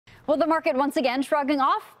Well, the market once again shrugging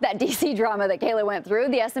off that DC drama that Kayla went through.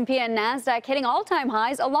 The S&P and NASDAQ hitting all-time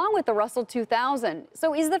highs along with the Russell 2000.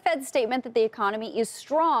 So is the Fed's statement that the economy is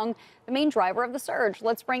strong the main driver of the surge?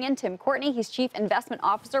 Let's bring in Tim Courtney. He's Chief Investment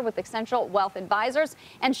Officer with Exencial Wealth Advisors,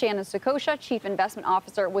 and Shannon Saccocia, Chief Investment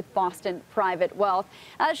Officer with Boston Private Wealth.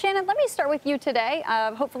 Shannon, let me start with you today.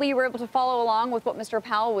 Hopefully you were able to follow along with what Mr.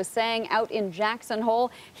 Powell was saying out in Jackson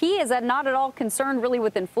Hole. He is not at all concerned really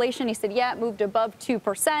with inflation. He said, yeah, it moved above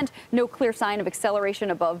 2%. No clear sign of acceleration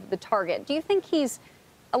above the target. Do you think he's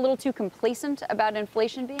a little too complacent about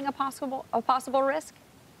inflation being a possible risk?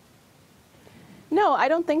 No, I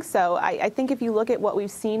don't think so. I think if you look at what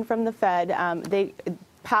we've seen from the Fed,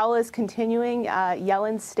 Powell is continuing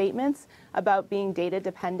Yellen's statements about being data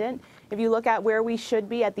dependent. If you look at where we should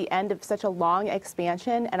be at the end of such a long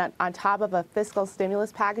expansion and on top of a fiscal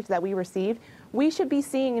stimulus package that we received, we should be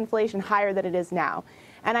seeing inflation higher than it is now.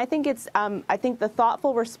 And I think I think the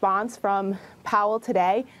thoughtful response from Powell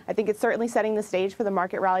today, I think it's certainly setting the stage for the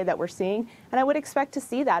market rally that we're seeing. And I would expect to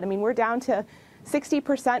see that. I mean, we're down to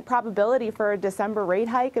 60% probability for a December rate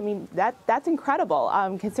hike. I mean, that's incredible,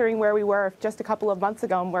 considering where we were just a couple of months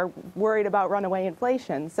ago and we're worried about runaway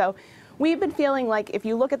inflation. So we've been feeling like if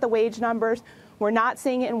you look at the wage numbers, we're not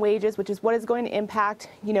seeing it in wages, which is what is going to impact,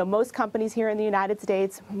 most companies here in the United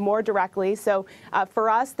States more directly. So for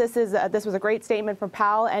us, this was a great statement from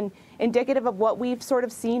Powell and indicative of what we've sort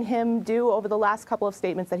of seen him do over the last couple of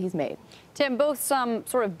statements that he's made. Tim, both some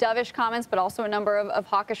sort of dovish comments, but also a number of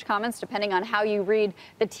hawkish comments, depending on how you read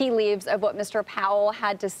the tea leaves of what Mr. Powell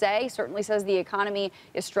had to say. Certainly says the economy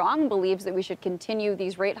is strong, believes that we should continue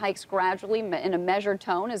these rate hikes gradually in a measured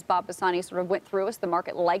tone, as Bob Pisani sort of went through us. The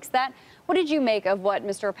market likes that. What did you make of what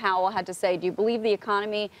Mr. Powell had to say? Do you believe the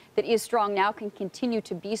economy that is strong now can continue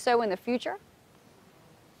to be so in the future?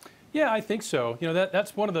 Yeah, I think so.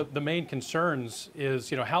 That's one of the main concerns is,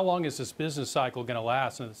 how long is this business cycle going to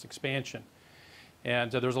last in this expansion? And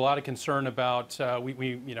there's a lot of concern about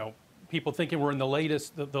people thinking we're in the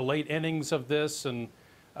late innings of this, and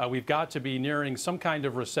we've got to be nearing some kind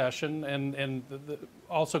of recession, and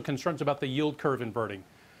also concerns about the yield curve inverting.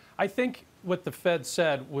 I think what the Fed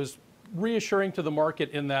said was reassuring to the market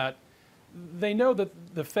in that they know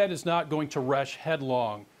that the Fed is not going to rush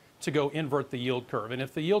headlong to go invert the yield curve. And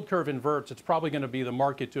if the yield curve inverts, it's probably going to be the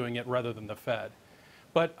market doing it rather than the Fed.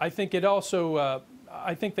 But I think it also,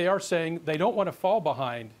 I think they are saying they don't want to fall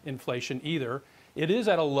behind inflation either. It is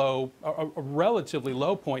at a relatively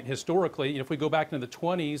low point historically. If we go back into the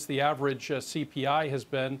 20s, the average CPI has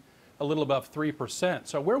been a little above 3%.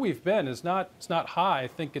 So where we've been is it's not high. I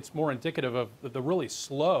think it's more indicative of the really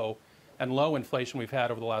slow and low inflation we've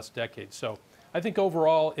had over the last decade. So I think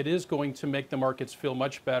overall it is going to make the markets feel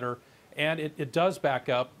much better, and it does back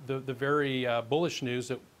up the very bullish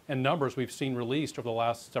news and numbers we've seen released over the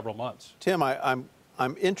last several months. Tim, I'm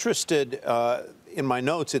interested in my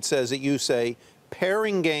notes. It says that you say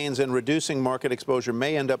pairing gains and reducing market exposure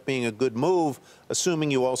may end up being a good move,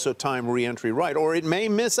 assuming you also time re-entry right, or it may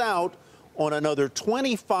miss out on another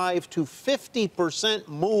 25 to 50%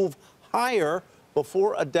 move higher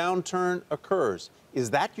before a downturn occurs. Is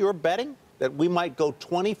that your betting? That we might go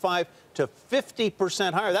 25 to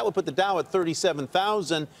 50% higher? That would put the Dow at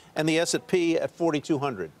 37,000 and the S&P at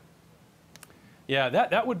 4,200. Yeah,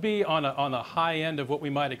 that would be on the high end of what we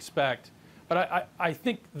might expect. But I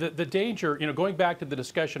think the danger, going back to the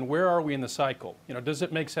discussion, where are we in the cycle? Does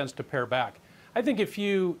it make sense to pare back? I think if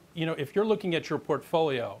you're looking at your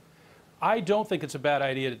portfolio, I don't think it's a bad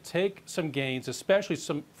idea to take some gains, especially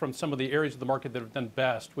from some of the areas of the market that have done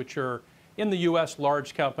best, which are in the U.S.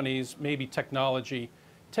 large companies, maybe technology.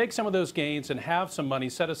 Take some of those gains and have some money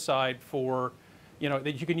set aside for,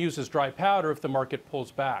 that you can use as dry powder if the market pulls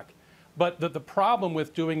back. But the problem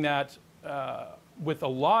with doing that with a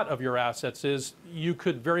lot of your assets is you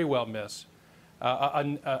could very well miss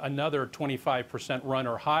another 25% run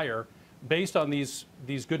or higher based on these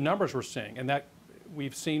good numbers we're seeing. And that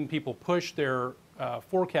we've seen people push their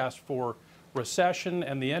forecast for recession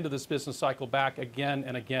and the end of this business cycle back again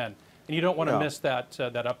and again. And you don't want to miss that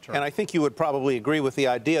upturn. And I think you would probably agree with the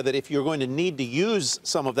idea that if you're going to need to use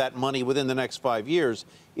some of that money within the next 5 years,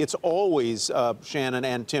 it's always, Shannon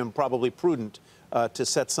and Tim, probably prudent to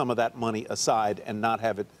set some of that money aside and not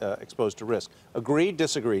have it exposed to risk. Agree,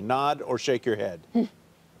 disagree, nod, or shake your head?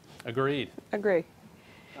 Agreed. Agree.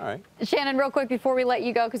 All right. Shannon, real quick before we let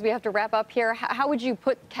you go, because we have to wrap up here, how would you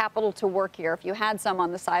put capital to work here if you had some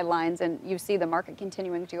on the sidelines and you see the market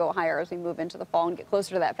continuing to go higher as we move into the fall and get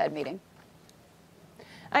closer to that Fed meeting?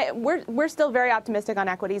 We're still very optimistic on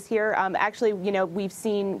equities here. Actually, we've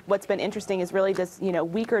seen what's been interesting is really this,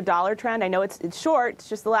 weaker dollar trend. I know it's short, it's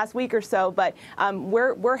just the last week or so, but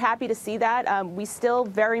we're happy to see that. We still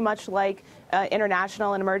very much like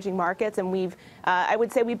international and emerging markets, and I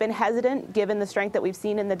would say we've been hesitant given the strength that we've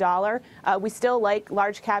seen in the dollar. We still like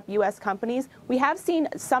large cap U.S. companies. We have seen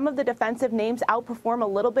some of the defensive names outperform a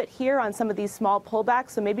little bit here on some of these small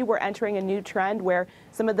pullbacks, so maybe we're entering a new trend where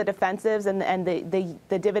some of the defensives and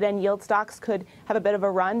the dividend yield stocks could have a bit of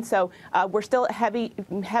a run. So we're still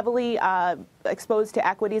heavily exposed to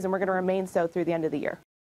equities, and we're going to remain so through the end of the year.